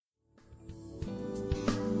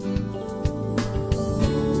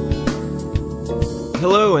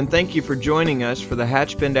Hello, and thank you for joining us for the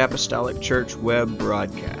Hatchbend Apostolic Church web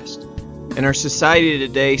broadcast. In our society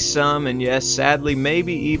today, some, and yes, sadly,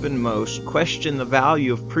 maybe even most, question the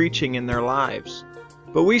value of preaching in their lives.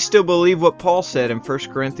 But we still believe what Paul said in 1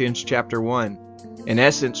 Corinthians chapter 1. In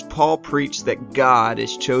essence, Paul preached that God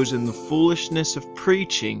has chosen the foolishness of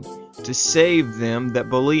preaching to save them that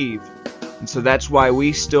believe. And so that's why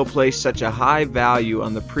we still place such a high value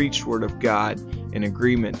on the preached word of God in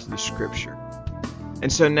agreement to the Scripture.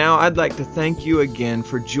 And so now I'd like to thank you again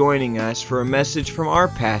for joining us for a message from our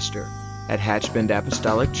pastor at Hatchbend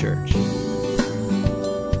Apostolic Church. I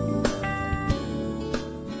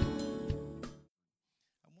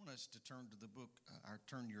want us to turn to the book,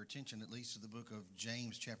 turn your attention at least to the book of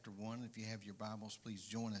James chapter 1. If you have your Bibles, please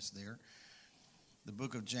join us there. The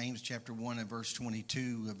book of James chapter 1 and verse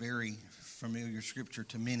 22, a very familiar scripture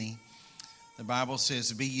to many. The Bible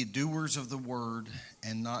says, "Be ye doers of the word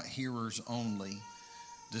and not hearers only,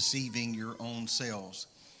 deceiving your own selves."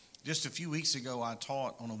 Just a few weeks ago, I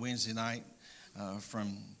taught on a Wednesday night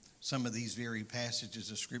from some of these very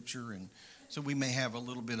passages of Scripture, and so we may have a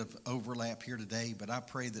little bit of overlap here today, but I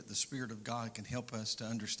pray that the Spirit of God can help us to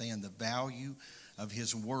understand the value of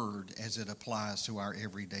His Word as it applies to our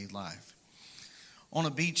everyday life. On a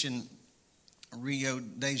beach in Rio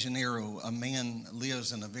de Janeiro, a man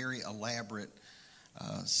lives in a very elaborate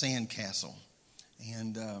sand castle,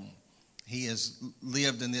 and he has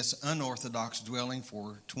lived in this unorthodox dwelling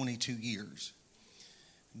for 22 years.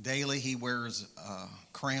 Daily he wears a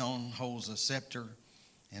crown, holds a scepter,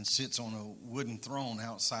 and sits on a wooden throne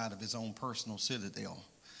outside of his own personal citadel.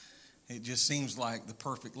 It just seems like the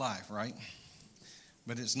perfect life, right?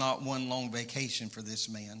 But it's not one long vacation for this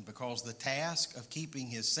man, because the task of keeping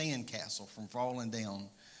his sand castle from falling down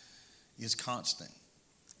is constant.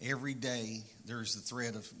 Every day there's the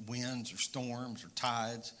threat of winds or storms or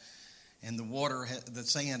tides, and the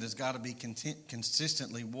sand has got to be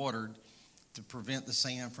consistently watered to prevent the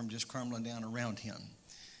sand from just crumbling down around him.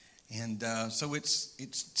 And so it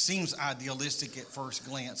seems idealistic at first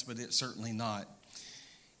glance, but it's certainly not.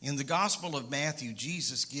 In the Gospel of Matthew,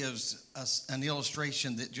 Jesus gives us an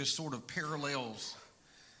illustration that just sort of parallels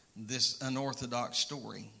this unorthodox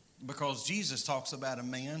story, because Jesus talks about a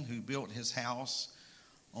man who built his house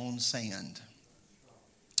on sand.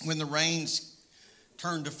 When the rains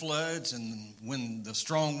turned to floods and when the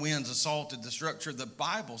strong winds assaulted the structure, the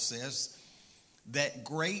Bible says that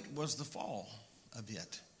great was the fall of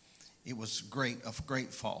it. It was a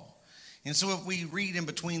great fall. And so if we read in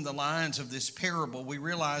between the lines of this parable, we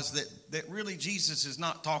realize that really Jesus is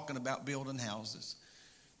not talking about building houses,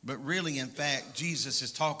 but really, in fact, Jesus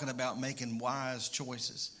is talking about making wise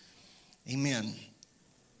choices. Amen.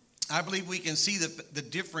 I believe we can see the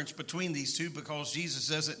difference between these two, because Jesus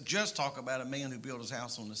doesn't just talk about a man who built his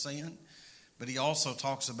house on the sand, but he also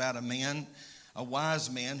talks about a wise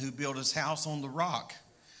man who built his house on the rock.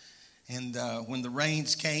 And when the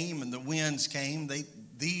rains came and the winds came,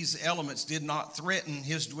 these elements did not threaten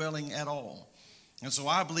his dwelling at all. And so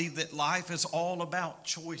I believe that life is all about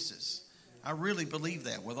choices. I really believe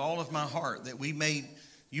that with all of my heart, that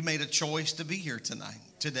you made a choice to be here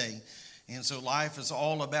today. And so life is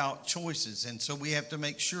all about choices. And so we have to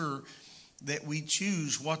make sure that we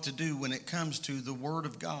choose what to do when it comes to the Word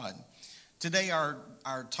of God. Today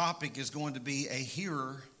our topic is going to be a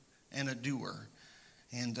hearer and a doer.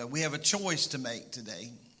 And we have a choice to make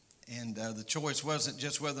today. And the choice wasn't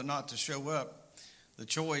just whether or not to show up. The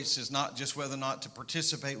choice is not just whether or not to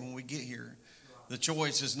participate when we get here. The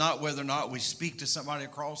choice is not whether or not we speak to somebody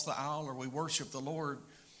across the aisle or we worship the Lord.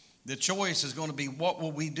 The choice is going to be, what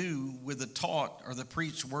will we do with the taught or the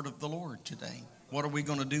preached word of the Lord today? What are we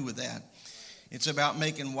going to do with that? It's about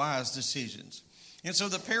making wise decisions. And so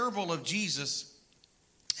the parable of Jesus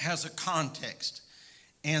has a context.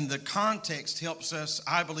 And the context helps us,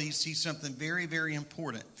 I believe, see something very, very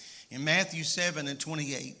important. In Matthew 7 and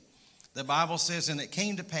 28, the Bible says, "And it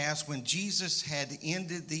came to pass when Jesus had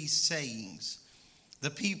ended these sayings,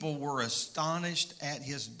 the people were astonished at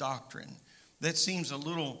his doctrine." That seems a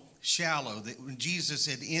little shallow, that when Jesus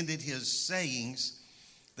had ended his sayings,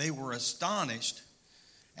 they were astonished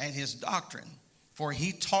at his doctrine. For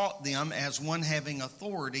he taught them as one having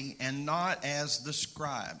authority and not as the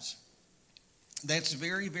scribes. That's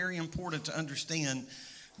very, very important to understand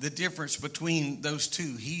the difference between those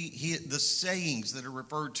two. The sayings that are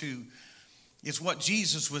referred to is what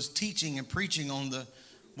Jesus was teaching and preaching on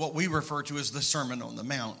what we refer to as the Sermon on the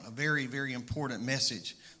Mount, a very, very important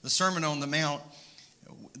message. The Sermon on the Mount,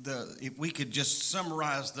 if we could just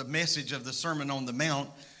summarize the message of the Sermon on the Mount,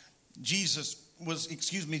 Jesus was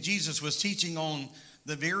teaching on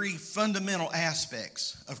the very fundamental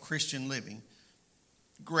aspects of Christian living.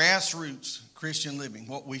 grassroots Christian living,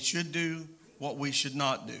 what we should do, what we should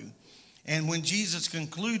not do. And when Jesus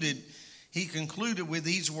concluded, he concluded with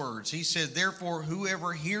these words. He said, therefore,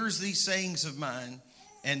 whoever hears these sayings of mine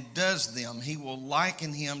and does them, he will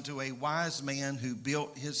liken him to a wise man who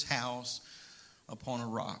built his house upon a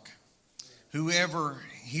rock. Whoever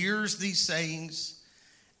hears these sayings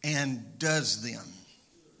and does them.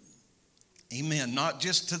 Amen. Not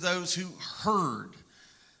just to those who heard.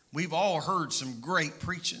 We've all heard some great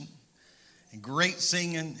preaching and great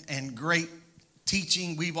singing and great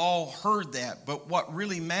teaching. We've all heard that. But what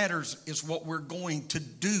really matters is what we're going to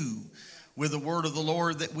do with the word of the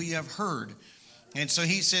Lord that we have heard. And so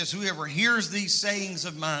he says, whoever hears these sayings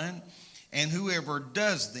of mine and whoever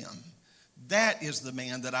does them, that is the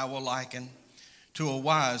man that I will liken to a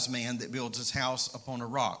wise man that builds his house upon a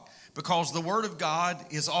rock. Because the word of God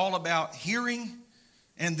is all about hearing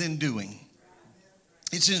and then doing.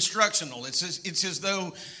 It's instructional. It's as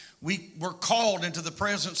though we were called into the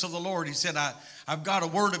presence of the Lord. He said, I've got a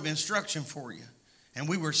word of instruction for you. And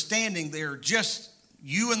we were standing there, just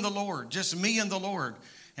you and the Lord, just me and the Lord.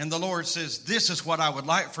 And the Lord says, this is what I would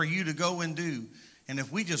like for you to go and do. And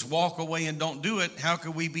if we just walk away and don't do it, how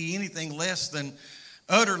could we be anything less than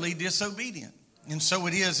utterly disobedient? And so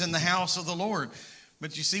it is in the house of the Lord.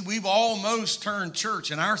 But you see, we've almost turned church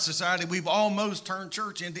in our society. We've almost turned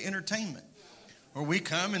church into entertainment, where we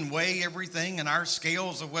come and weigh everything in our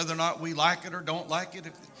scales of whether or not we like it or don't like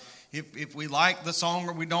it. If we like the song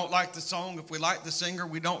or we don't like the song. If we like the singer,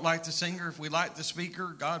 we don't like the singer. If we like the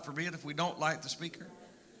speaker, God forbid, if we don't like the speaker.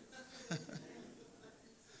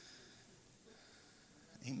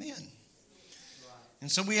 Amen.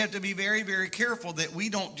 And so we have to be very, very careful that we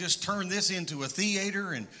don't just turn this into a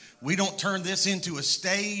theater and we don't turn this into a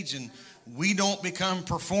stage and we don't become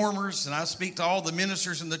performers. And I speak to all the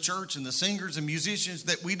ministers in the church and the singers and musicians,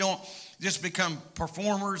 that we don't just become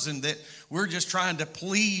performers and that we're just trying to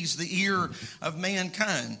please the ear of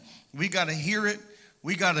mankind. We got to hear it.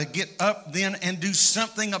 We got to get up then and do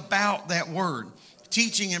something about that word.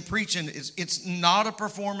 Teaching and preaching, it's not a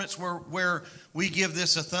performance where we give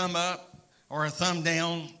this a thumb up or a thumb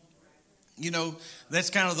down. You know, that's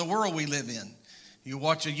kind of the world we live in. You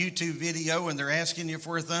watch a YouTube video and they're asking you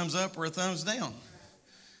for a thumbs up or a thumbs down.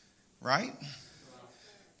 Right?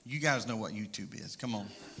 You guys know what YouTube is. Come on.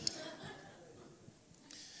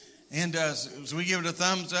 And so we give it a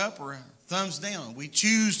thumbs up or a thumbs down. We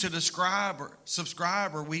choose to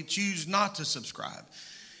subscribe or we choose not to subscribe.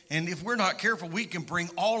 And if we're not careful, we can bring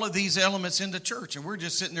all of these elements into church. And we're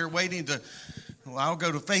just sitting there waiting to, well, I'll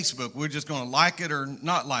go to Facebook. We're just going to like it or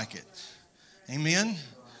not like it. Amen?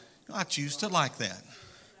 I choose to like that.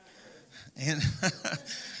 And,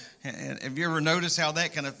 and have you ever noticed how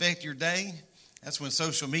that can affect your day? That's when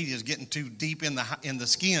social media is getting too deep in the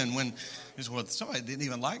skin. When it's, well, somebody didn't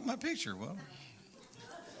even like my picture. Well,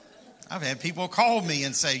 I've had people call me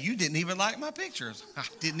and say, you didn't even like my pictures. I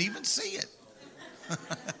didn't even see it.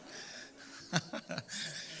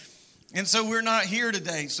 And so we're not here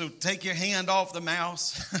today. So take your hand off the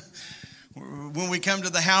mouse. When we come to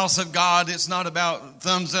the house of God, it's not about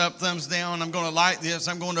thumbs up, thumbs down. I'm going to like this.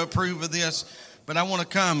 I'm going to approve of this. But I want to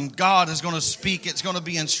come. God is going to speak. It's going to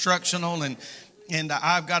be instructional. And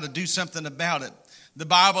I've got to do something about it. The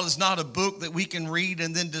Bible is not a book that we can read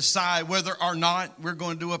and then decide whether or not we're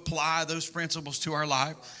going to apply those principles to our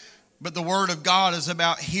life. But the Word of God is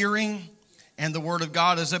about hearing, and the Word of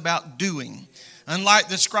God is about doing. Unlike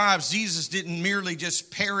the scribes, Jesus didn't merely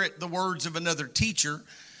just parrot the words of another teacher.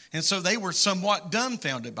 And so they were somewhat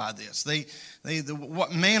dumbfounded by this.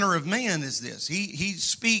 What manner of man is this? He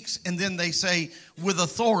speaks and then they say with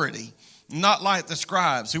authority. Not like the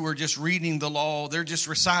scribes who are just reading the law. They're just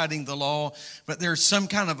reciting the law. But there's some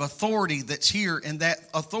kind of authority that's here. And that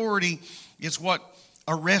authority is what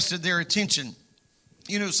arrested their attention.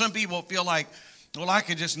 You know, some people feel like, well, I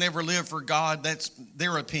could just never live for God. That's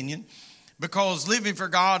their opinion. Because living for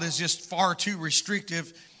God is just far too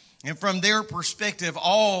restrictive. And from their perspective,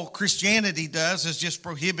 all Christianity does is just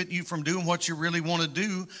prohibit you from doing what you really want to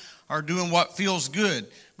do or doing what feels good.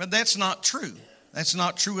 But that's not true. That's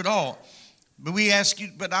not true at all. But we ask you,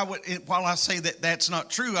 while I say that that's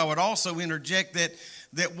not true, I would also interject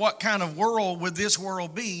that what kind of world would this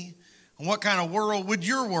world be? And what kind of world would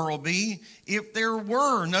your world be if there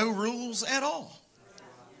were no rules at all?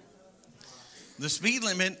 The speed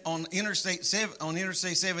limit on Interstate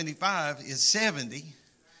 75 is 70.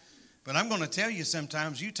 But I'm going to tell you,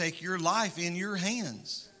 sometimes you take your life in your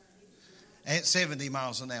hands at 70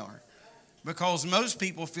 miles an hour. Because most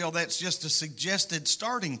people feel that's just a suggested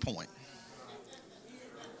starting point.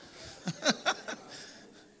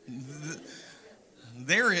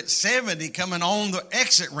 There at 70 coming on the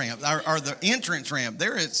exit ramp or the entrance ramp.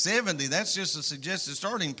 They're at 70. That's just a suggested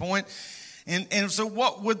starting point. And so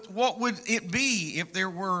what would it be if there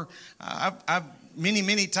were, I've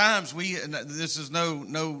many times this is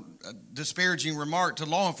no disparaging remark to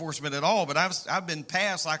law enforcement at all, but I've been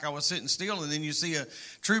passed like I was sitting still, and then you see a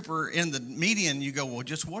trooper in the median, and you go, well,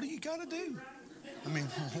 just what do you got to do? I mean,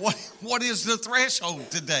 what is the threshold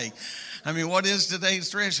today? I mean, what is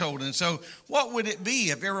today's threshold? And so what would it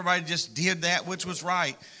be if everybody just did that which was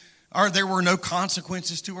right, or there were no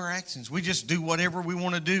consequences to our actions? We just do whatever we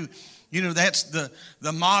want to do. You know, that's the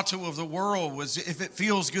motto of the world was, if it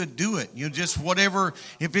feels good, do it. You know, just whatever,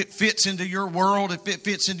 if it fits into your world, if it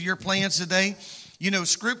fits into your plans today. You know,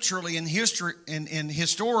 scripturally and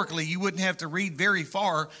historically, you wouldn't have to read very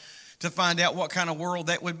far to find out what kind of world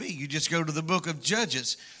that would be. You just go to the book of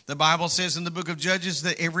Judges. The Bible says in the book of Judges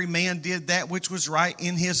that every man did that which was right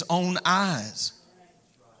in his own eyes.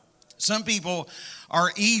 Some people are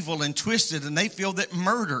evil and twisted, and they feel that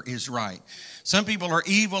murder is right. Some people are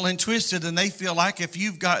evil and twisted, and they feel like if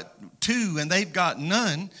you've got two and they've got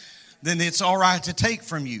none, then it's all right to take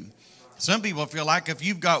from you. Some people feel like if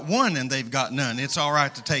you've got one and they've got none, it's all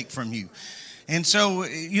right to take from you. And so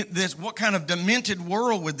what kind of demented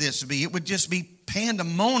world would this be? It would just be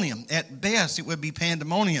pandemonium. At best, it would be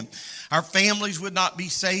pandemonium. Our families would not be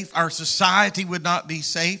safe. Our society would not be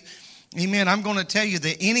safe. Amen. I'm going to tell you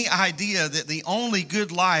that any idea that the only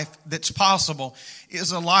good life that's possible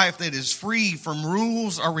is a life that is free from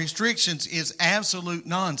rules or restrictions is absolute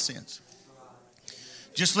nonsense.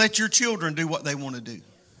 Just let your children do what they want to do,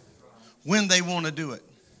 when they want to do it.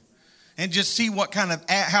 And just see what kind of,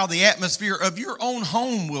 how the atmosphere of your own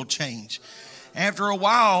home will change. After a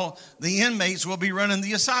while, the inmates will be running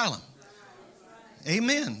the asylum.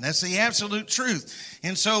 Amen. That's the absolute truth.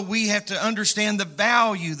 And so we have to understand the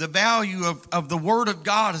value of the Word of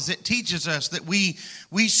God as it teaches us that we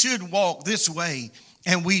should walk this way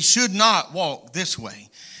and we should not walk this way.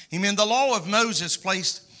 Amen. The law of Moses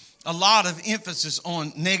placed a lot of emphasis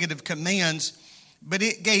on negative commands, but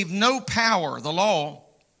it gave no power. The law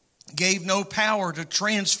gave no power to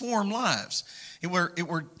transform lives. It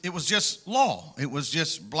was just law. It was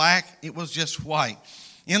just black. It was just white.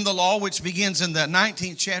 In the law, which begins in the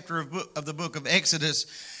 19th chapter of the book of Exodus,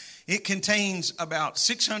 it contains about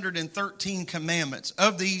 613 commandments.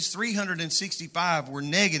 Of these, 365 were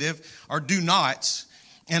negative or do nots,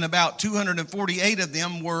 and about 248 of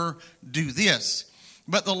them were do this.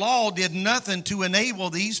 But the law did nothing to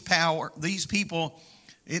enable these people.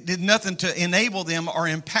 It did nothing to enable them or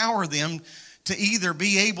empower them to either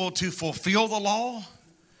be able to fulfill the law,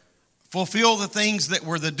 fulfill the things that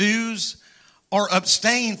were the do's, or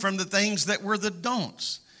abstain from the things that were the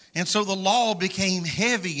don'ts. And so the law became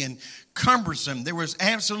heavy and cumbersome. There was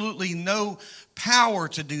absolutely no power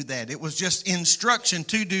to do that. It was just instruction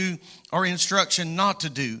to do or instruction not to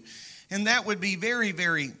do. And that would be very,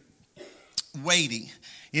 very weighty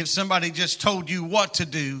if somebody just told you what to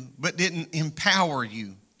do but didn't empower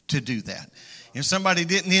you to do that. If somebody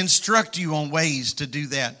didn't instruct you on ways to do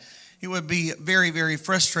that, it would be very, very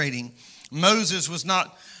frustrating. Moses was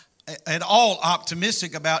not at all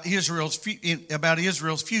optimistic about Israel's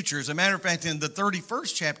future. As a matter of fact, in the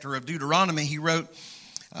 31st chapter of Deuteronomy, he wrote,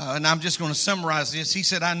 and I'm just going to summarize this. He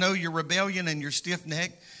said, I know your rebellion and your stiff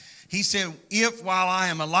neck. He said, if while I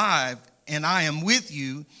am alive and I am with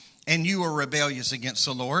you and you are rebellious against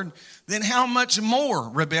the Lord, then how much more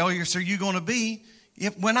rebellious are you going to be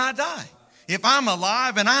when I die? If I'm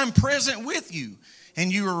alive and I'm present with you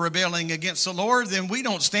and you are rebelling against the Lord, then we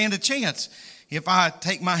don't stand a chance. If I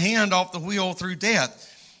take my hand off the wheel through death,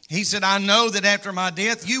 he said, I know that after my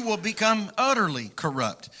death, you will become utterly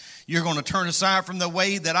corrupt. You're going to turn aside from the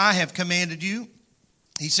way that I have commanded you.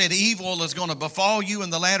 He said, evil is going to befall you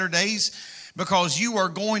in the latter days because you are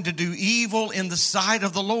going to do evil in the sight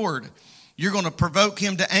of the Lord. You're going to provoke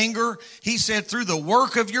him to anger. He said, through the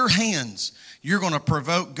work of your hands, you're going to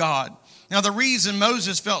provoke God. Now, the reason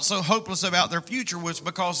Moses felt so hopeless about their future was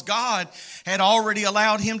because God had already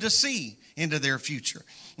allowed him to see into their future.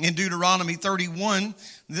 In Deuteronomy 31,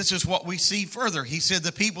 this is what we see further. He said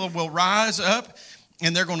the people will rise up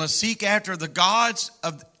and they're going to seek after the gods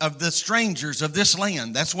of the strangers of this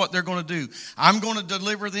land. That's what they're going to do. I'm going to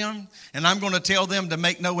deliver them, and I'm going to tell them to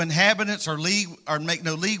make no inhabitants or make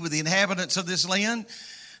no league with the inhabitants of this land.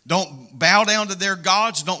 Don't bow down to their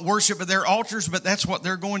gods. Don't worship at their altars, but that's what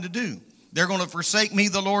they're going to do. They're going to forsake me,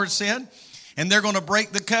 the Lord said, and they're going to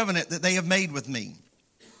break the covenant that they have made with me.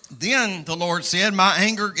 Then the Lord said, my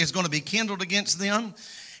anger is going to be kindled against them,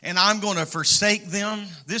 and I'm going to forsake them.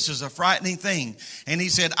 This is a frightening thing. And he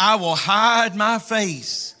said, I will hide my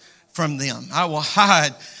face from them. I will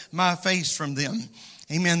hide my face from them.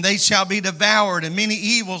 Amen. They shall be devoured, and many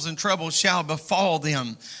evils and troubles shall befall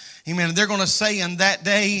them. Amen. They're going to say in that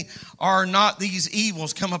day, are not these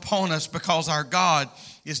evils come upon us because our God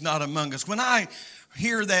is not among us? When I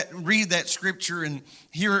hear that, read that scripture and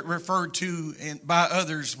hear it referred to by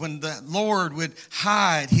others, when the Lord would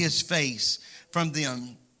hide his face from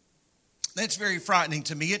them, that's very frightening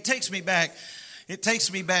to me. It takes me back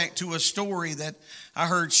to a story that I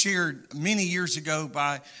heard shared many years ago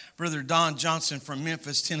by Brother Don Johnson from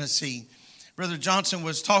Memphis, Tennessee. Brother Johnson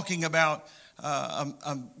was talking about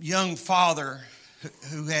a young father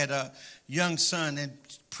who had a young son and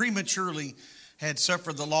prematurely had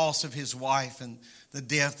suffered the loss of his wife and the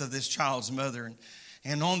death of this child's mother.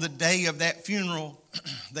 And on the day of that funeral,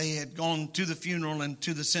 they had gone to the funeral and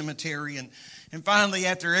to the cemetery. And finally,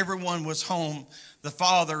 after everyone was home, the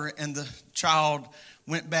father and the child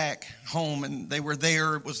went back home, and they were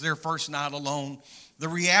there. It was their first night alone. The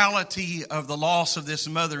reality of the loss of this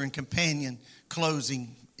mother and companion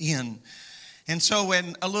closing in. And so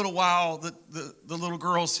in a little while, the little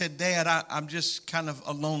girl said, "Dad, I'm just kind of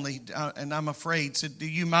lonely, and I'm afraid." Said, "Do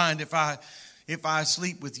you mind if I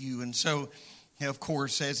sleep with you?" And so, of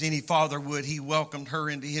course, as any father would, he welcomed her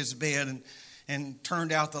into his bed and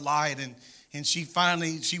turned out the light. And she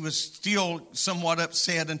was still somewhat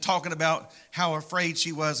upset and talking about how afraid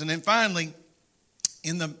she was. And then finally,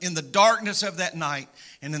 in the darkness of that night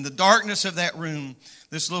and in the darkness of that room,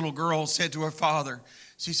 this little girl said to her father,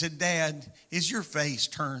 she said, "Dad, is your face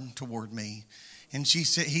turned toward me?" And he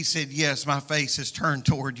said, "Yes, my face is turned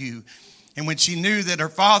toward you." And when she knew that her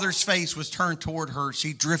father's face was turned toward her,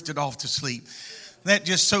 she drifted off to sleep. That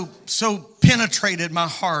just so penetrated my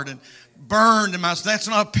heart and burned in my. That's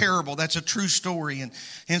not a parable. That's a true story.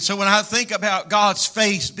 And so when I think about God's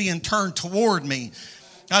face being turned toward me,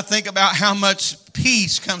 I think about how much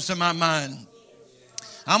peace comes to my mind.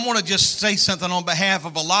 I want to just say something on behalf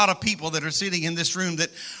of a lot of people that are sitting in this room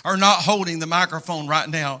that are not holding the microphone right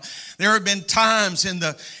now. There have been times in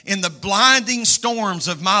the blinding storms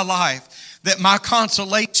of my life that my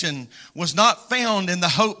consolation was not found in the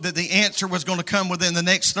hope that the answer was going to come within the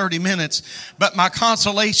next 30 minutes. But my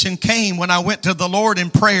consolation came when I went to the Lord in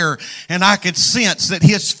prayer and I could sense that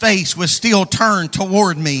his face was still turned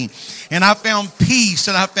toward me. And I found peace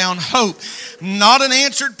and I found hope. Not an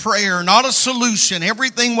answered prayer, not a solution.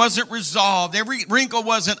 Everything wasn't resolved. Every wrinkle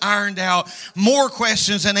wasn't ironed out. More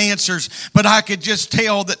questions than answers. But I could just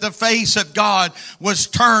tell that the face of God was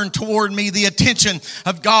turned toward me. The attention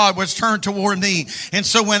of God was turned toward me. And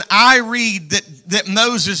so when I read that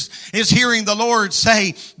Moses is hearing the Lord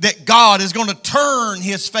say that God is going to turn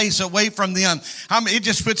his face away from them, it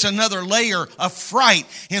just puts another layer of fright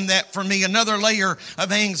in that for me, another layer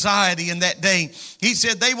of anxiety in that day. He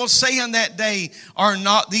said, "They will say in that day, are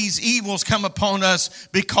not these evils come upon us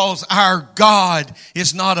because our God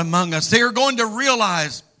is not among us?" They are going to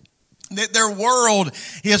realize that their world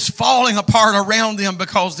is falling apart around them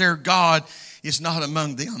because their God is not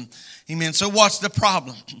among them. Amen. So what's the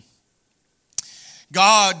problem?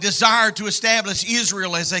 God desired to establish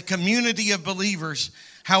Israel as a community of believers.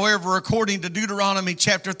 However, according to Deuteronomy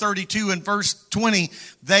chapter 32 and verse 20,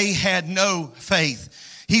 they had no faith.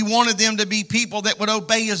 He wanted them to be people that would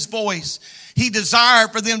obey his voice. He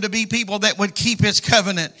desired for them to be people that would keep his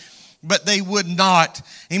covenant, but they would not.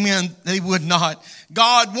 Amen. They would not.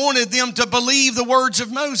 God wanted them to believe the words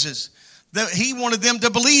of Moses. He wanted them to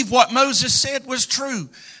believe what Moses said was true,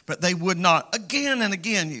 but they would not. Again and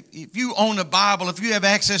again, if you own a Bible, if you have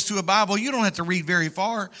access to a Bible, you don't have to read very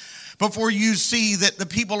far before you see that the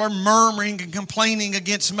people are murmuring and complaining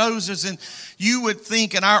against Moses. And you would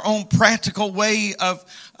think in our own practical way of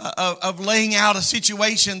laying out a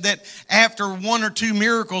situation that after one or two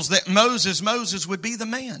miracles that Moses would be the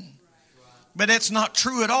man. But that's not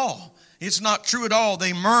true at all. It's not true at all.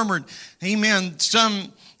 They murmured, amen,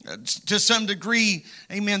 to some degree,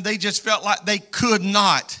 amen, they just felt like they could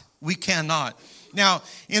not. We cannot. Now,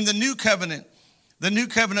 in the new covenant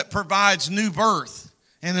provides new birth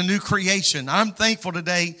and a new creation. I'm thankful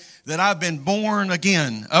today that I've been born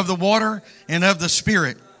again of the water and of the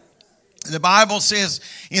Spirit. The Bible says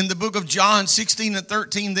in the book of John 16 and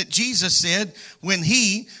 13 that Jesus said, when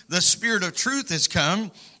he, the Spirit of truth, has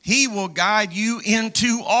come, he will guide you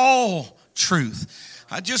into all truth.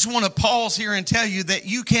 I just want to pause here and tell you that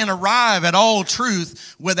you can't arrive at all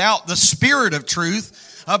truth without the Spirit of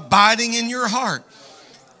truth abiding in your heart.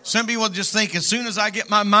 Some people just think as soon as I get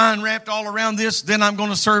my mind wrapped all around this, then I'm going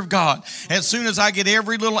to serve God. As soon as I get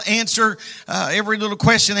every little answer, every little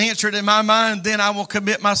question answered in my mind, then I will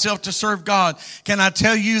commit myself to serve God. Can I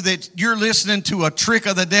tell you that you're listening to a trick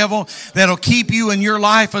of the devil that'll keep you in your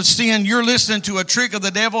life of sin? You're listening to a trick of the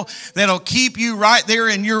devil that'll keep you right there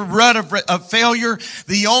in your rut of failure.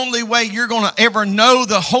 The only way you're going to ever know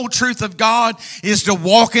the whole truth of God is to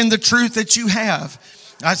walk in the truth that you have.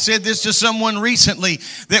 I said this to someone recently,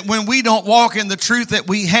 that when we don't walk in the truth that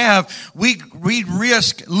we have, we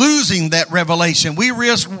risk losing that revelation. We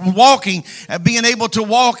risk being able to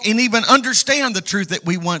walk and even understand the truth that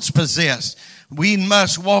we once possessed. We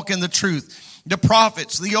must walk in the truth. The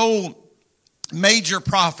prophets, the old major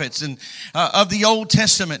prophets and of the Old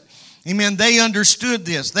Testament, amen, they understood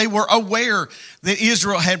this. They were aware that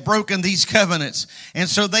Israel had broken these covenants. And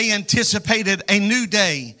so they anticipated a new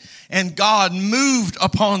day. And God moved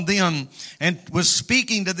upon them and was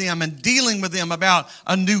speaking to them and dealing with them about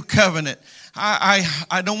a new covenant.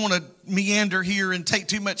 I don't want to meander here and take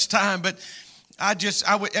too much time, but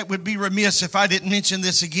it would be remiss if I didn't mention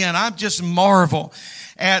this again. I just marvel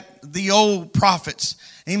at the old prophets,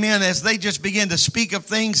 amen, as they just began to speak of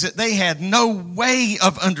things that they had no way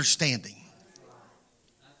of understanding.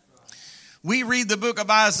 We read the book of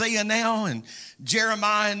Isaiah now and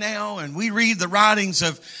Jeremiah now, and we read the writings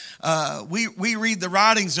of we read the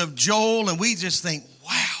writings of Joel, and we just think,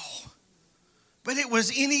 wow. But it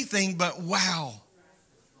was anything but wow.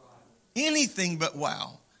 Anything but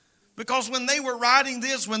wow. Because when they were writing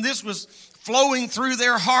this, when this was flowing through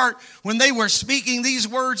their heart, when they were speaking these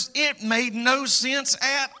words, it made no sense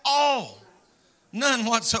at all. None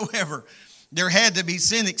whatsoever. There had to be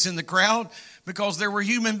cynics in the crowd because there were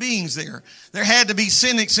human beings there. There had to be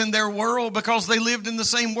cynics in their world because they lived in the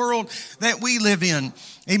same world that we live in.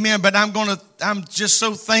 Amen. But I'm just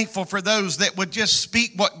so thankful for those that would just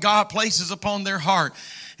speak what God places upon their heart.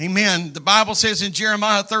 Amen. The Bible says in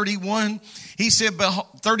Jeremiah 31, he said,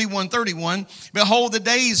 31:31, behold, the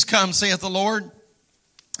days come, saith the Lord,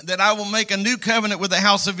 that I will make a new covenant with the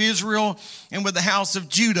house of Israel and with the house of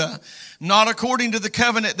Judah, not according to the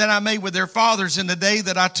covenant that I made with their fathers in the day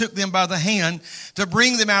that I took them by the hand to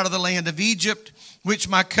bring them out of the land of Egypt, which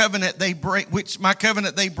my covenant they break,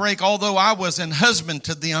 although I was an husband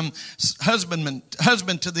to them, saith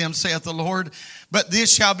the Lord. But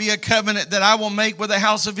this shall be a covenant that I will make with the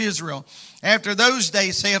house of Israel. After those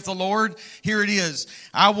days, saith the Lord, here it is,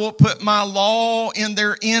 I will put my law in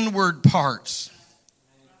their inward parts.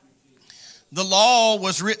 The law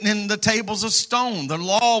was written in the tables of stone. The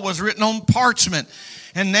law was written on parchment.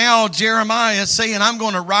 And now Jeremiah is saying, I'm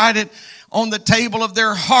going to write it on the table of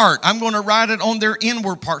their heart. I'm going to write it on their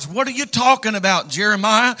inward parts. What are you talking about,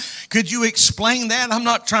 Jeremiah? Could you explain that? I'm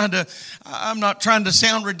not trying to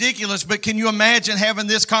sound ridiculous, but can you imagine having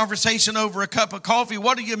this conversation over a cup of coffee?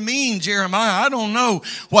 What do you mean, Jeremiah? I don't know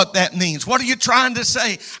what that means. What are you trying to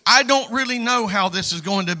say? I don't really know how this is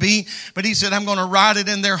going to be, but he said, I'm going to write it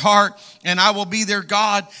in their heart, and I will be their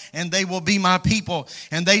God, and they will be my people.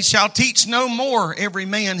 And they shall teach no more every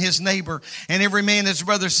man his neighbor, and every man his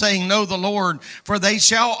brother, saying, know the Lord, for they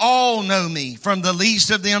shall all know me, from the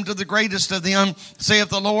least of them to the greatest of them, saith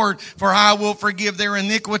the Lord, for I will forgive their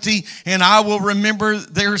iniquity, and I will remember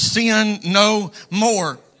their sin no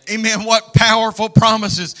more. Amen. What powerful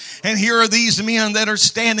promises. And here are these men that are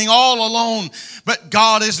standing all alone, but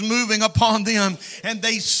God is moving upon them, and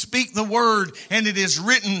they speak the word, and it is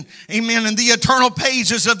written, amen, in the eternal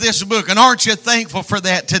pages of this book. And aren't you thankful for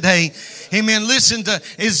that today? Amen. Listen to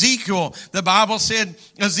Ezekiel. The Bible said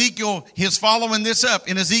Ezekiel is following this up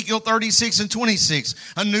in Ezekiel 36:26.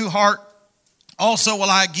 A new heart also will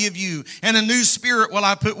I give you, and a new spirit will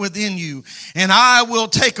I put within you. And I will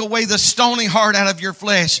take away the stony heart out of your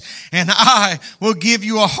flesh, and I will give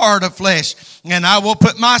you a heart of flesh. And I will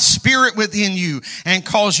put my spirit within you and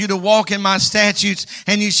cause you to walk in my statutes,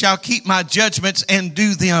 and you shall keep my judgments and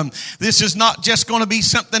do them. This is not just going to be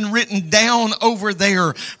something written down over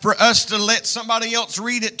there for us to let somebody else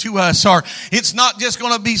read it to us, or it's not just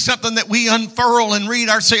going to be something that we unfurl and read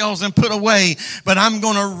ourselves and put away, but I'm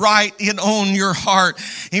going to write it on your heart.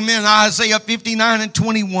 Amen. Isaiah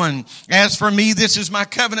 59:21. As for me, this is my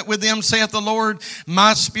covenant with them, saith the Lord,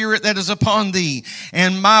 my spirit that is upon thee,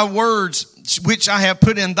 and my words which I have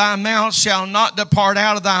put in thy mouth shall not depart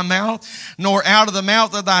out of thy mouth, nor out of the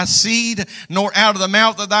mouth of thy seed, nor out of the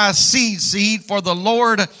mouth of thy seed, for the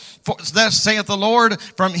Lord thus saith the Lord,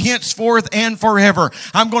 from henceforth and forever.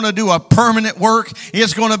 I'm going to do a permanent work.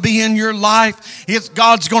 It's going to be in your life.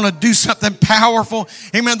 God's going to do something powerful.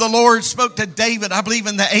 Amen. The Lord spoke to David, I believe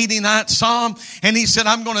in the 89th Psalm, and he said,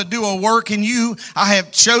 I'm going to do a work in you. I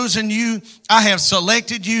have chosen you. I have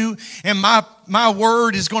selected you, and my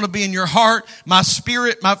word is going to be in your heart. My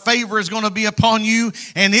spirit, my favor is going to be upon you,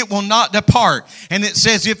 and it will not depart. And it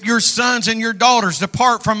says, if your sons and your daughters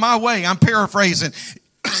depart from my way, I'm paraphrasing.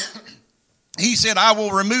 He said, I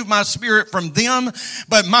will remove my spirit from them,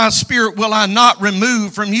 but my spirit will I not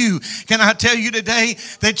remove from you. Can I tell you today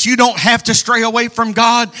that you don't have to stray away from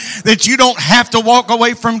God, that you don't have to walk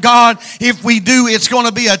away from God? If we do, it's going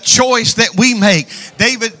to be a choice that we make.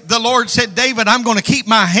 The Lord said, David, I'm going to keep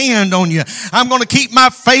my hand on you. I'm going to keep my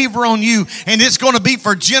favor on you, and it's going to be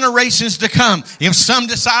for generations to come. If some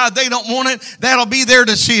decide they don't want it, that'll be their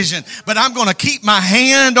decision. But I'm going to keep my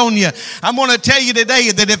hand on you. I'm going to tell you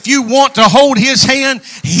today that if you want to hold his hand,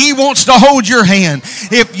 he wants to hold your hand.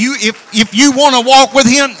 If you want to walk with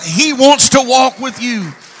him, he wants to walk with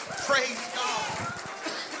you. Praise God.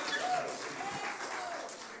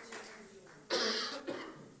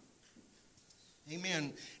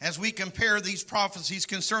 Amen. As we compare these prophecies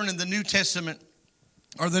concerning the New Testament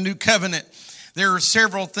or the New Covenant, there are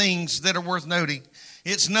several things that are worth noting.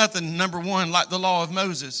 It's nothing, number one, like the law of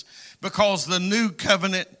Moses, because the New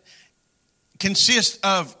Covenant consists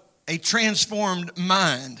of a transformed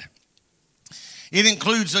mind. It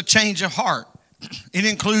includes a change of heart. It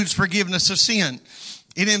includes forgiveness of sin.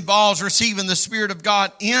 It involves receiving the Spirit of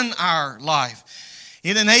God in our life.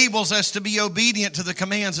 It enables us to be obedient to the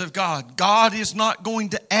commands of God. God is not going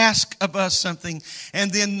to ask of us something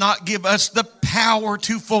and then not give us the power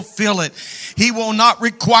to fulfill it. He will not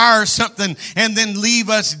require something and then leave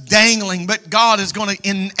us dangling, but God is going to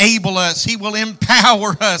enable us. He will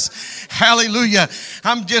empower us. Hallelujah.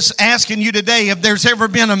 I'm just asking you today, if there's ever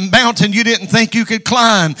been a mountain you didn't think you could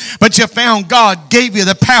climb, but you found God gave you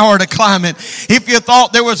the power to climb it. If you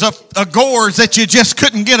thought there was a gorge that you just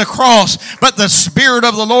couldn't get across, but the Spirit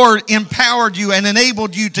of the Lord empowered you and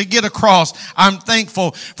enabled you to get across, I'm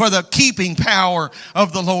thankful for the keeping power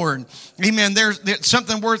of the Lord. Amen. There's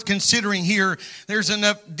something worth considering here. There's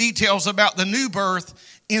enough details about the new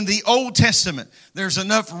birth in the Old Testament. There's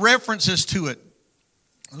enough references to it.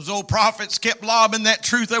 Those old prophets kept lobbing that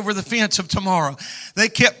truth over the fence of tomorrow. They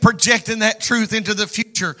kept projecting that truth into the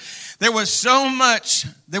future. There was so much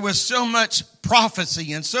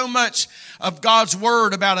prophecy and so much of God's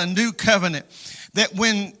word about a new covenant that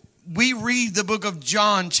when we read the book of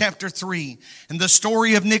John chapter 3 and the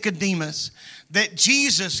story of Nicodemus, that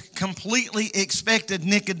Jesus completely expected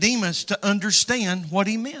Nicodemus to understand what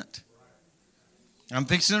he meant. I'm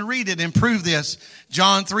fixing to read it and prove this.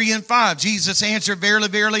 John 3 and 5. Jesus answered, Verily,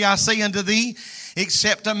 verily, I say unto thee,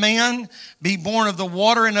 except a man be born of the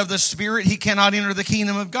water and of the Spirit, he cannot enter the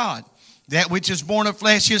kingdom of God. That which is born of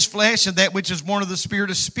flesh is flesh, and that which is born of the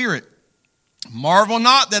Spirit is spirit. Marvel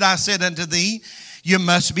not that I said unto thee, you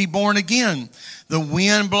must be born again. The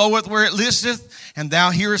wind bloweth where it listeth, and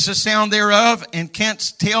thou hearest the sound thereof, and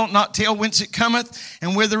canst not tell whence it cometh,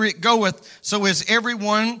 and whither it goeth. So is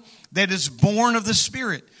everyone that is born of the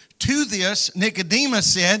Spirit. To this,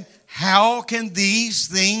 Nicodemus said, how can these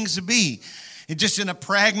things be? And just in a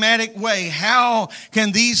pragmatic way, how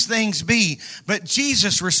can these things be? But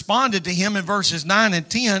Jesus responded to him in verses 9 and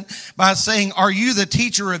 10 by saying, are you the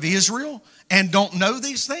teacher of Israel and don't know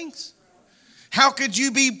these things? How could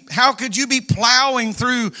you be plowing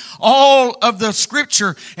through all of the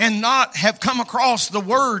scripture and not have come across the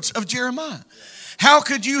words of Jeremiah? How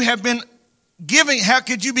could you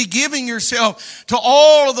be giving yourself to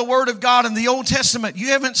all of the word of God in the Old Testament? You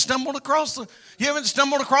haven't stumbled across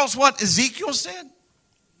what Ezekiel said?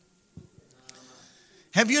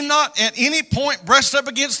 Have you not at any point brushed up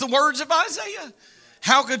against the words of Isaiah?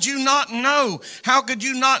 How could you not know? How could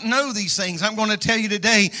you not know these things? I'm going to tell you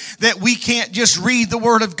today that we can't just read the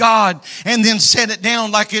Word of God and then set it down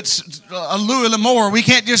like it's a Louis L'Amour. We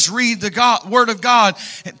can't just read the Word of God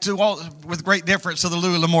with great deference to the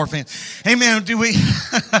Louis L'Amour fans. Amen. Do we?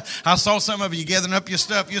 I saw some of you gathering up your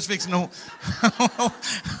stuff. You're just fixing to...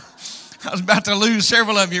 I was about to lose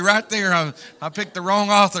several of you right there. I picked the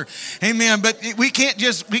wrong author. Amen. But we can't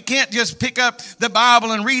just pick up the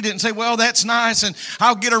Bible and read it and say, well, that's nice and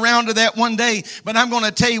I'll get around to that one day. But I'm going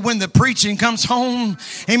to tell you, when the preaching comes home,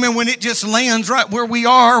 amen, when it just lands right where we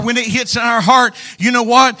are, when it hits in our heart, you know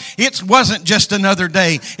what? It wasn't just another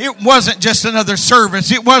day. It wasn't just another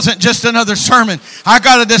service. It wasn't just another sermon. I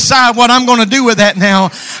got to decide what I'm going to do with that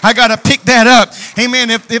now. I got to pick that up.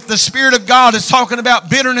 Amen. If the Spirit of God is talking about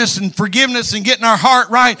bitterness and forgiveness, forgiveness and getting our heart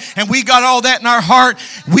right, and we got all that in our heart,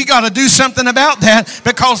 we got to do something about that,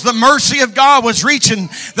 because the mercy of God was reaching.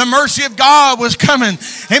 The mercy of God was coming.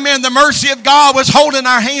 Amen. The mercy of God was holding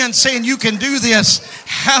our hands saying, you can do this.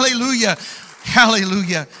 Hallelujah.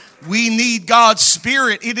 Hallelujah. We need God's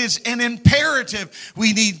Spirit. It is an imperative.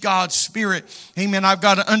 We need God's Spirit. Amen. I've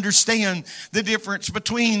got to understand the difference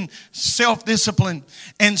between self-discipline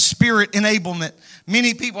and Spirit enablement.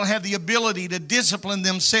 Many people have the ability to discipline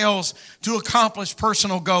themselves to accomplish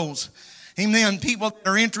personal goals. Amen. People that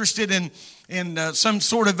are interested in some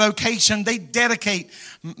sort of vocation,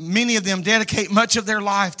 many of them dedicate much of their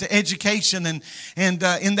life to education, and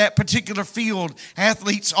in that particular field.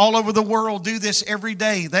 Athletes all over the world do this every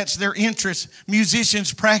day. That's their interest.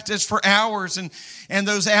 Musicians practice for hours, and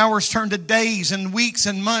those hours turn to days and weeks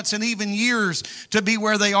and months and even years to be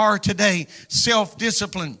where they are today.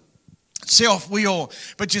 Self-discipline, self-will.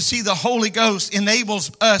 But you see, the Holy Ghost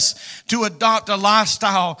enables us to adopt a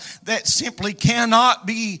lifestyle that simply cannot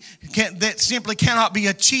be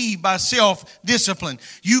achieved by self-discipline.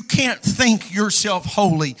 You can't think yourself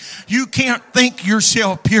holy. You can't think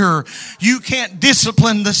yourself pure. You can't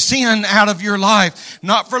discipline the sin out of your life,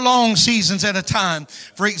 not for long seasons at a time.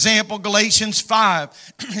 For example, Galatians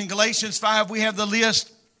 5. In Galatians 5, we have the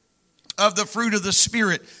list of the fruit of the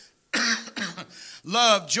Spirit.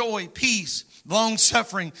 Love, joy, peace,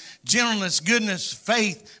 long-suffering, gentleness, goodness,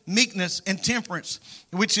 faith, meekness, and temperance,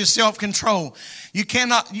 which is self-control. You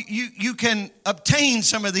can obtain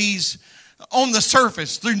some of these on the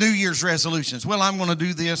surface through New Year's resolutions. Well, I'm going to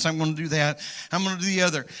do this, I'm going to do that, I'm going to do the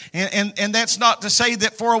other. And that's not to say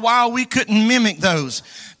that for a while we couldn't mimic those.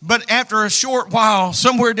 But after a short while,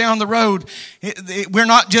 somewhere down the road, we're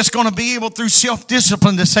not just going to be able through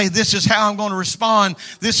self-discipline to say, this is how I'm going to respond.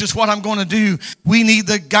 This is what I'm going to do. We need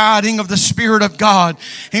the guiding of the Spirit of God.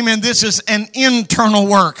 Amen. This is an internal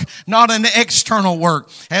work, not an external work.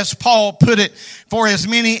 As Paul put it, for as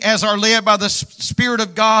many as are led by the Spirit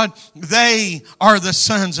of God, they are the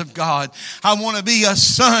sons of God. I want to be a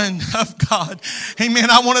son of God. Amen.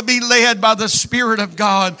 I want to be led by the Spirit of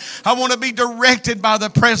God. I want to be directed by the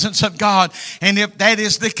presence of God. And if that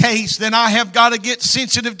is the case, then I have got to get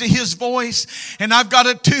sensitive to His voice, and I've got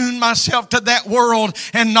to tune myself to that world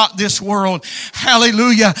and not this world.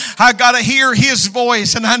 Hallelujah. I've got to hear His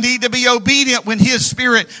voice, and I need to be obedient when His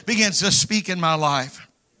Spirit begins to speak in my life.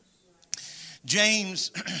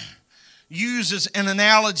 James uses an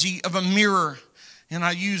analogy of a mirror, and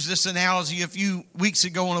I used this analogy a few weeks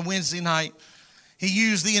ago on a Wednesday night. He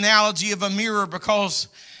used the analogy of a mirror because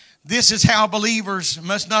this is how believers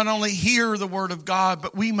must not only hear the Word of God,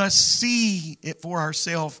 but we must see it for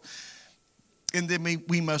ourselves, and then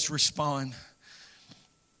we must respond.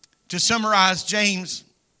 To summarize James,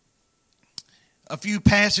 a few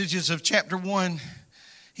passages of chapter 1,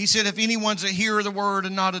 he said, if anyone's a hearer of the Word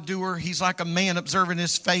and not a doer, he's like a man observing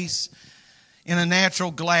his face in a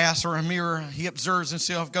natural glass or a mirror. He observes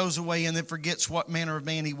himself, goes away, and then forgets what manner of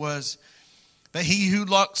man he was. But he who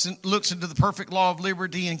looks into the perfect law of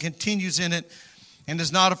liberty and continues in it, and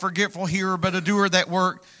is not a forgetful hearer but a doer of that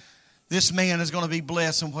work, this man is going to be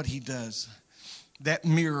blessed in what he does. That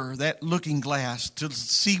mirror, that looking glass, to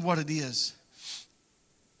see what it is.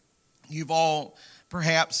 You've all,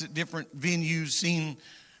 perhaps at different venues, seen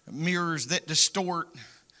mirrors that distort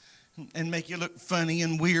and make you look funny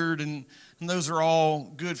and weird, and those are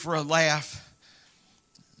all good for a laugh.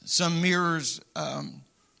 Some mirrors...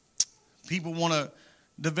 people want to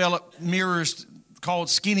develop mirrors called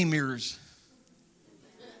skinny mirrors.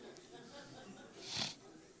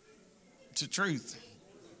 It's the truth.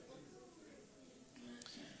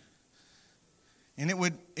 And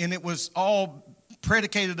it was all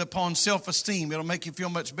predicated upon self-esteem. It'll make you feel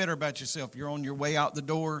much better about yourself. You're on your way out the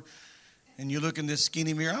door and you look in this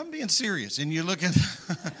skinny mirror. I'm being serious. And you look at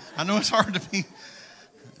I know it's hard to be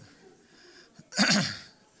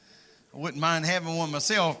I wouldn't mind having one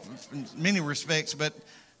myself in many respects, but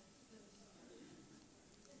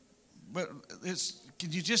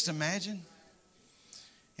can you just imagine?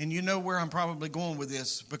 And you know where I'm probably going with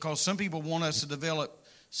this, because some people want us to develop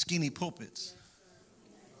skinny pulpits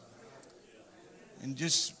and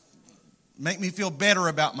just make me feel better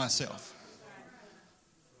about myself,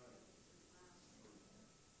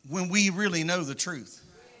 when we really know the truth.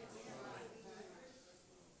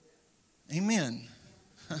 Amen.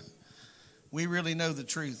 We really know the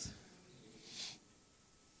truth.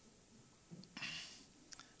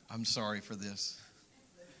 I'm sorry for this.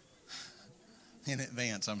 In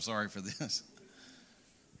advance, I'm sorry for this.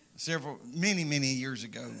 Many years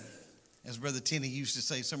ago, as Brother Tenney used to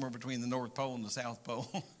say, somewhere between the North Pole and the South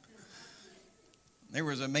Pole, there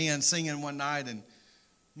was a man singing one night, and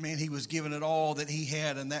Man, he was giving it all that he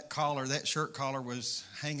had, and that collar, that shirt collar, was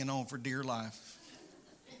hanging on for dear life.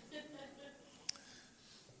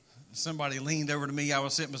 Somebody leaned over to me. I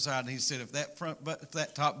was sitting beside, and he said, if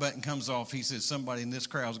that top button comes off, he said, somebody in this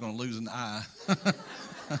crowd is going to lose an eye.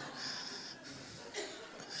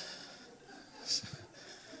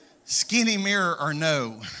 Skinny mirror or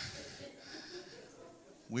no,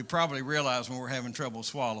 we probably realize when we're having trouble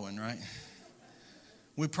swallowing, right?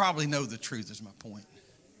 We probably know the truth is my point.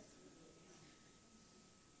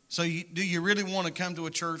 So do you really want to come to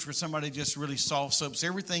a church where somebody just really soft soaps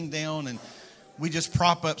everything down, and we just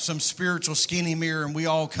prop up some spiritual skinny mirror, and we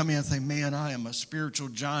all come in and think, man, I am a spiritual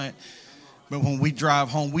giant. But when we drive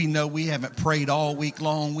home, we know we haven't prayed all week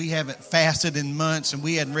long. We haven't fasted in months, and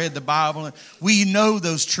we hadn't read the Bible. We know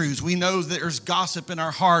those truths. We know that there's gossip in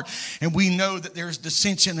our heart, and we know that there's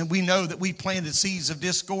dissension, and we know that we planted seeds of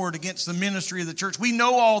discord against the ministry of the church. We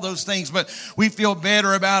know all those things, but we feel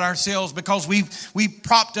better about ourselves because we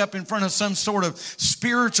propped up in front of some sort of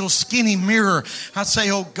spiritual skinny mirror. I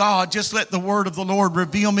say, oh God, just let the word of the Lord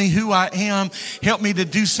reveal me who I am. Help me to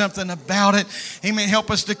do something about it. Amen.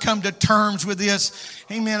 Help us to come to terms with this.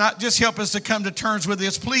 Amen. Just help us to come to terms with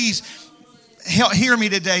this. Please hear me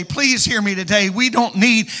today. Please hear me today. We don't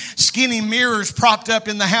need skinny mirrors propped up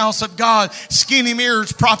in the house of God, skinny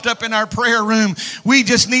mirrors propped up in our prayer room. We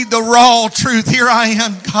just need the raw truth. Here I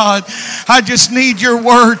am, God. I just need your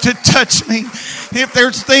word to touch me. If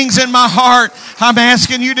there's things in my heart, I'm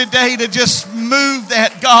asking you today to just move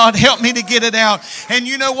that, God. Help me to get it out. And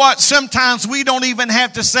you know what? Sometimes we don't even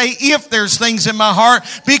have to say if there's things in my heart,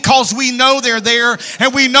 because we know they're there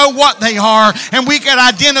and we know what they are, and we can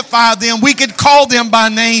identify them. We can call them by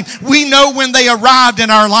name. We know when they arrived in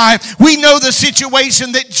our life. We know the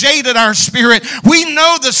situation that jaded our spirit. We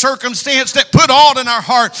know the circumstance that put awe in our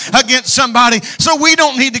heart against somebody. So we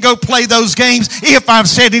don't need to go play those games. If I've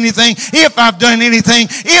said anything, if I've done anything,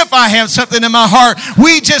 if I have something in my heart,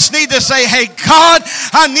 we just need to say, hey, God,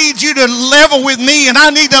 I need you to level with me, and I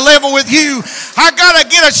need to level with you. I got to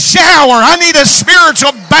get a shower. I need a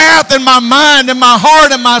spiritual bath in my mind and my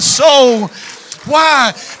heart and my soul. Why?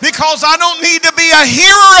 Because I don't need to be a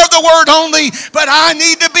hearer of the word only, but I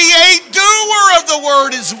need to be a doer of the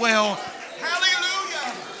word as well. Hallelujah.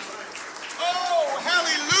 Oh,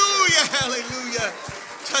 hallelujah, hallelujah.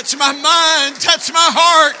 Touch my mind, touch my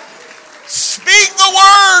heart. Speak the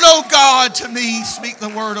word, oh God, to me. Speak the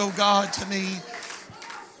word, oh God, to me.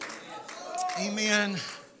 Amen.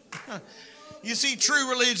 You see, true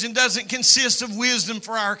religion doesn't consist of wisdom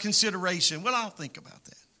for our consideration. Well, I'll think about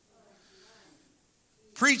that.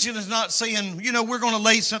 Preaching is not saying, we're going to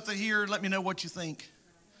lay something here. Let me know what you think.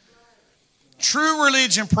 True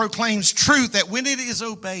religion proclaims truth that when it is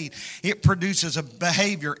obeyed, it produces a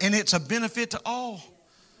behavior, and it's a benefit to all.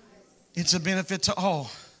 It's a benefit to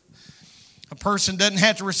all. A person doesn't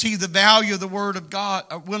have to receive the value of the word of God,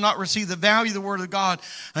 or will not receive the value of the word of God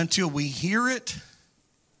until we hear it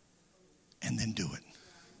and then do it.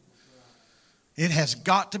 It has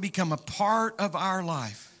got to become a part of our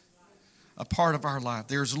life. A part of our life.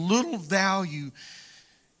 There's little value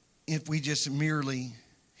if we just merely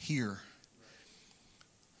hear.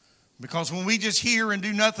 Because when we just hear and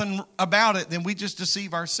do nothing about it, then we just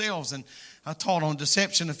deceive ourselves. And I taught on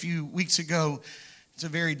deception a few weeks ago. It's a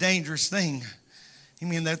very dangerous thing. I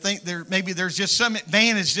mean, they think maybe there's just some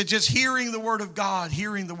advantage to just hearing the word of God,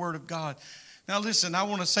 hearing the word of God. Now, listen, I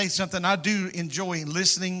want to say something. I do enjoy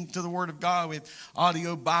listening to the word of God with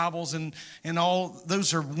audio Bibles and all.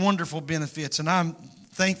 Those are wonderful benefits, and I'm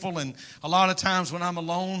thankful. And a lot of times when I'm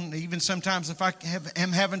alone, even sometimes if I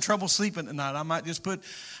am having trouble sleeping at night, I might just put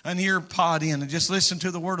an ear pod in and just listen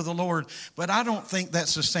to the word of the Lord. But I don't think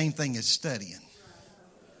that's the same thing as studying.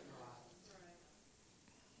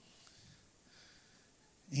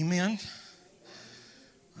 Amen.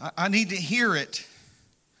 I need to hear it.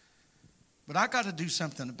 But I got to do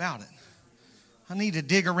something about it. I need to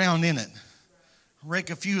dig around in it. Rake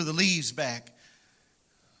a few of the leaves back.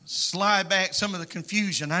 Slide back some of the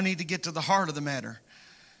confusion. I need to get to the heart of the matter.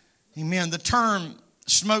 Amen. The term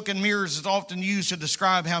smoke and mirrors is often used to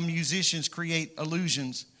describe how musicians create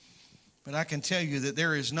illusions. But I can tell you that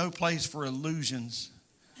there is no place for illusions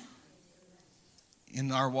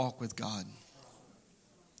in our walk with God.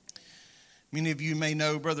 Many of you may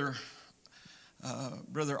know Brother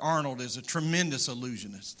Arnold is a tremendous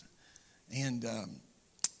illusionist. And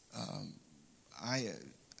I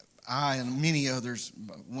and many others,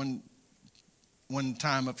 one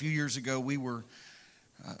time a few years ago, we were,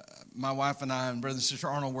 my wife and I and Brother and Sister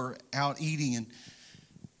Arnold were out eating. And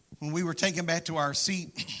when we were taken back to our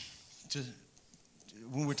seat,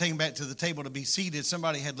 when we were taken back to the table to be seated,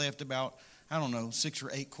 somebody had left about I don't know, 6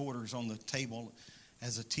 or 8 quarters on the table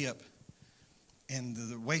as a tip. And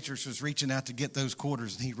the waitress was reaching out to get those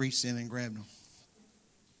quarters, and he reached in and grabbed them.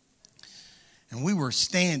 And we were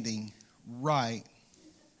standing right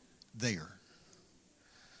there.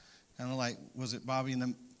 Kind of like, was it Bobby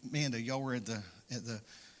and Amanda? Y'all were at the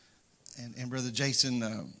and Brother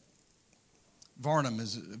Jason Varnum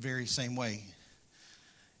is the very same way.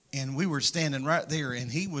 And we were standing right there,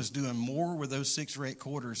 and he was doing more with those 6 or 8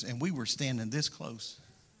 quarters, and we were standing this close.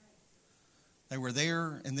 They were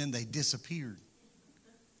there, and then they disappeared.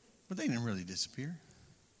 But they didn't really disappear.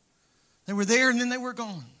 They were there, and then they were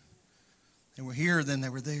gone. They were here, then they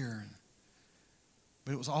were there.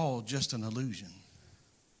 But it was all just an illusion.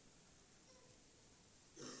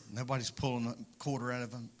 Nobody's pulling a quarter out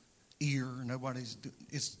of an ear.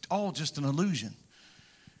 It's all just an illusion.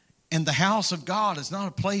 And the house of God is not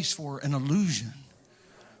a place for an illusion.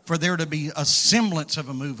 For there to be a semblance of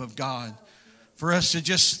a move of God. For us to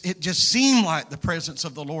it just seemed like the presence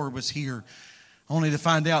of the Lord was here. Only to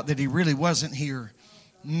find out that He really wasn't here.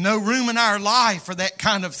 No room in our life for that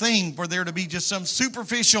kind of thing. For there to be just some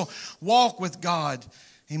superficial walk with God.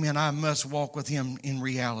 Amen. I must walk with Him in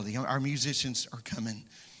reality. Our musicians are coming.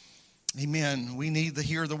 Amen. We need to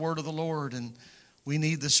hear the word of the Lord, and we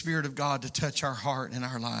need the Spirit of God to touch our heart and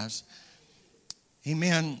our lives.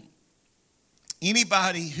 Amen.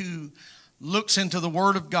 Anybody who looks into the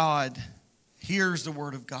Word of God, hears the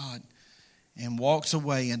Word of God, and walks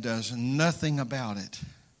away and does nothing about it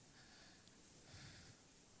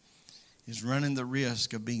is running the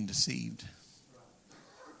risk of being deceived.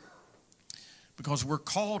 Because we're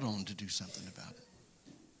called on to do something about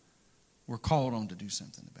it. We're called on to do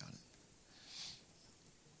something about it.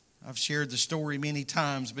 I've shared the story many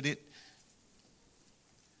times, but it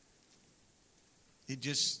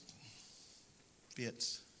just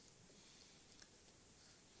fits.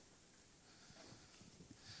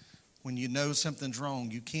 When you know something's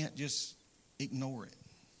wrong, you can't just ignore it.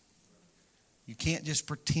 You can't just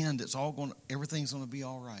pretend everything's going to be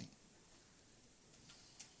all right.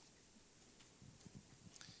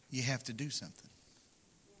 You have to do something.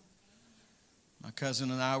 My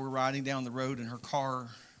cousin and I were riding down the road in her car.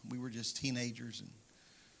 We were just teenagers, and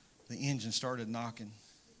the engine started knocking.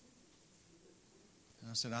 And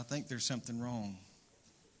I said, I think there's something wrong.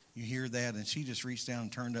 You hear that? And she just reached down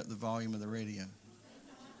and turned up the volume of the radio.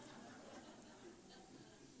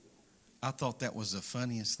 I thought that was the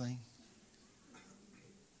funniest thing.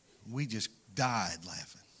 We just died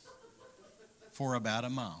laughing for about a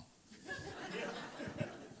mile.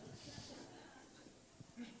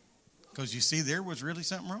 Because you see, there was really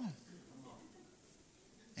something wrong.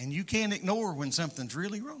 And you can't ignore when something's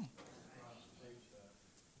really wrong.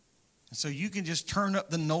 And so you can just turn up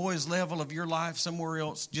the noise level of your life somewhere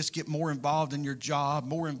else. Just get more involved in your job,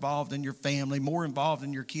 more involved in your family, more involved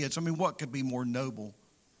in your kids. I mean, what could be more noble?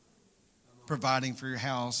 Providing for your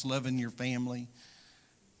house, loving your family.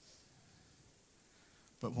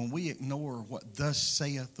 But when we ignore what thus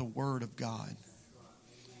saith the Word of God,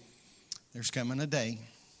 there's coming a day.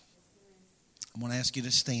 I'm going to ask you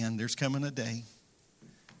to stand. There's coming a day.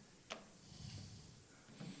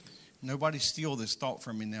 Nobody steal this thought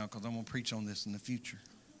from me now, because I'm going to preach on this in the future.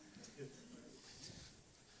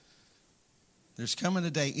 There's coming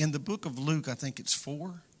a day. In the book of Luke, I think it's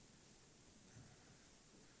 4,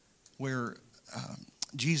 where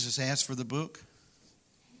Jesus asked for the book.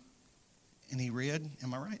 And he read.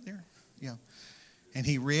 Am I right there? Yeah. And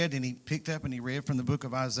he read, and he picked up and he read from the book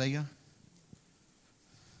of Isaiah.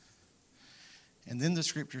 And then the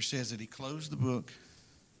scripture says that he closed the book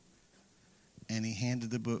and he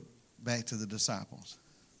handed the book back to the disciples.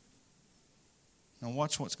 Now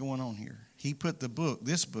watch what's going on here. He put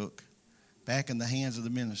this book, back in the hands of the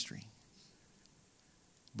ministry.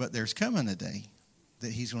 But there's coming a day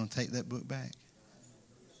that he's going to take that book back.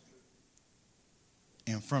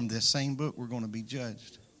 And from this same book, we're going to be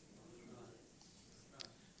judged.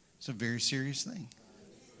 It's a very serious thing.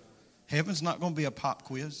 Heaven's not going to be a pop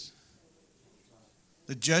quiz.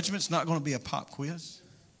 The judgment's not going to be a pop quiz.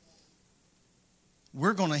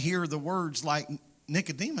 We're going to hear the words like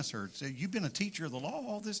Nicodemus heard. So you've been a teacher of the law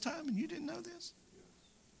all this time and you didn't know this?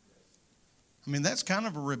 I mean, that's kind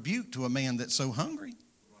of a rebuke to a man that's so hungry.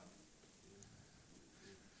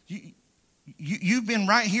 You've been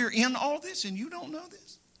right here in all this and you don't know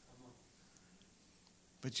this?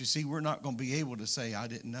 But you see, we're not going to be able to say, I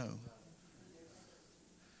didn't know.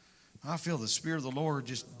 I feel the Spirit of the Lord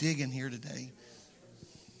just digging here today.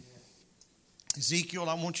 Ezekiel,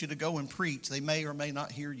 I want you to go and preach. They may or may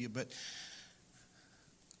not hear you, but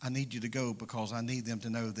I need you to go because I need them to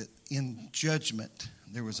know that in judgment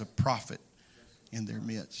there was a prophet in their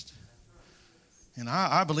midst. And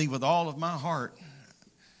I believe with all of my heart,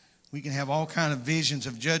 we can have all kind of visions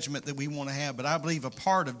of judgment that we want to have, but I believe a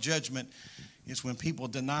part of judgment is when people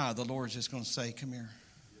deny, the Lord's just going to say, come here.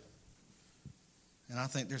 And I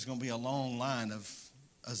think there's going to be a long line of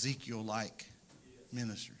Ezekiel-like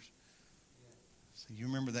ministers. So you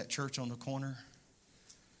remember that church on the corner?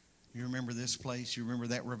 You remember this place? You remember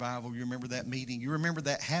that revival? You remember that meeting? You remember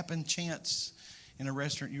that happened chance in a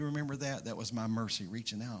restaurant? You remember that? That was my mercy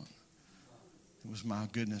reaching out. It was my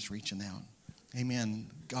goodness reaching out. Amen.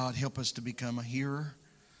 God, help us to become a hearer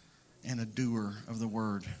and a doer of the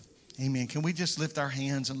word. Amen. Can we just lift our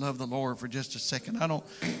hands and love the Lord for just a second? I don't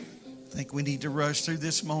think we need to rush through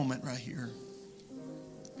this moment right here.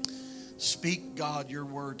 Speak, God, your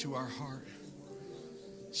word to our heart.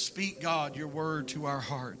 Speak, God, your word to our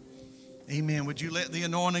heart. Amen. Would you let the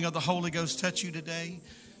anointing of the Holy Ghost touch you today?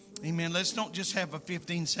 Amen. Let's not just have a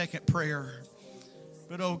 15-second prayer.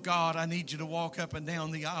 But, oh, God, I need you to walk up and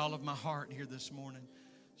down the aisle of my heart here this morning.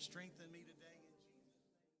 Strengthen me today.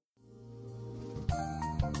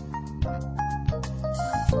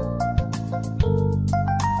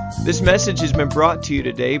 This message has been brought to you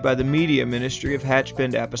today by the media ministry of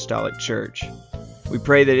Hatchbend Apostolic Church. We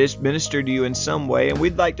pray that it's ministered to you in some way, and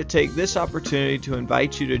we'd like to take this opportunity to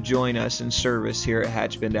invite you to join us in service here at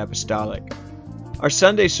Hatchbend Apostolic. Our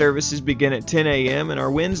Sunday services begin at 10 a.m. and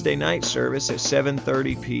our Wednesday night service at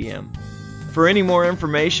 7:30 p.m. For any more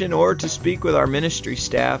information or to speak with our ministry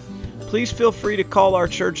staff, please feel free to call our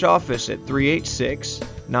church office at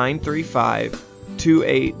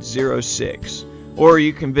 386-935-2806, or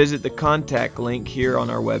you can visit the contact link here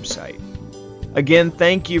on our website. Again,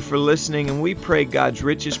 thank you for listening, and we pray God's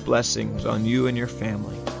richest blessings on you and your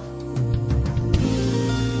family.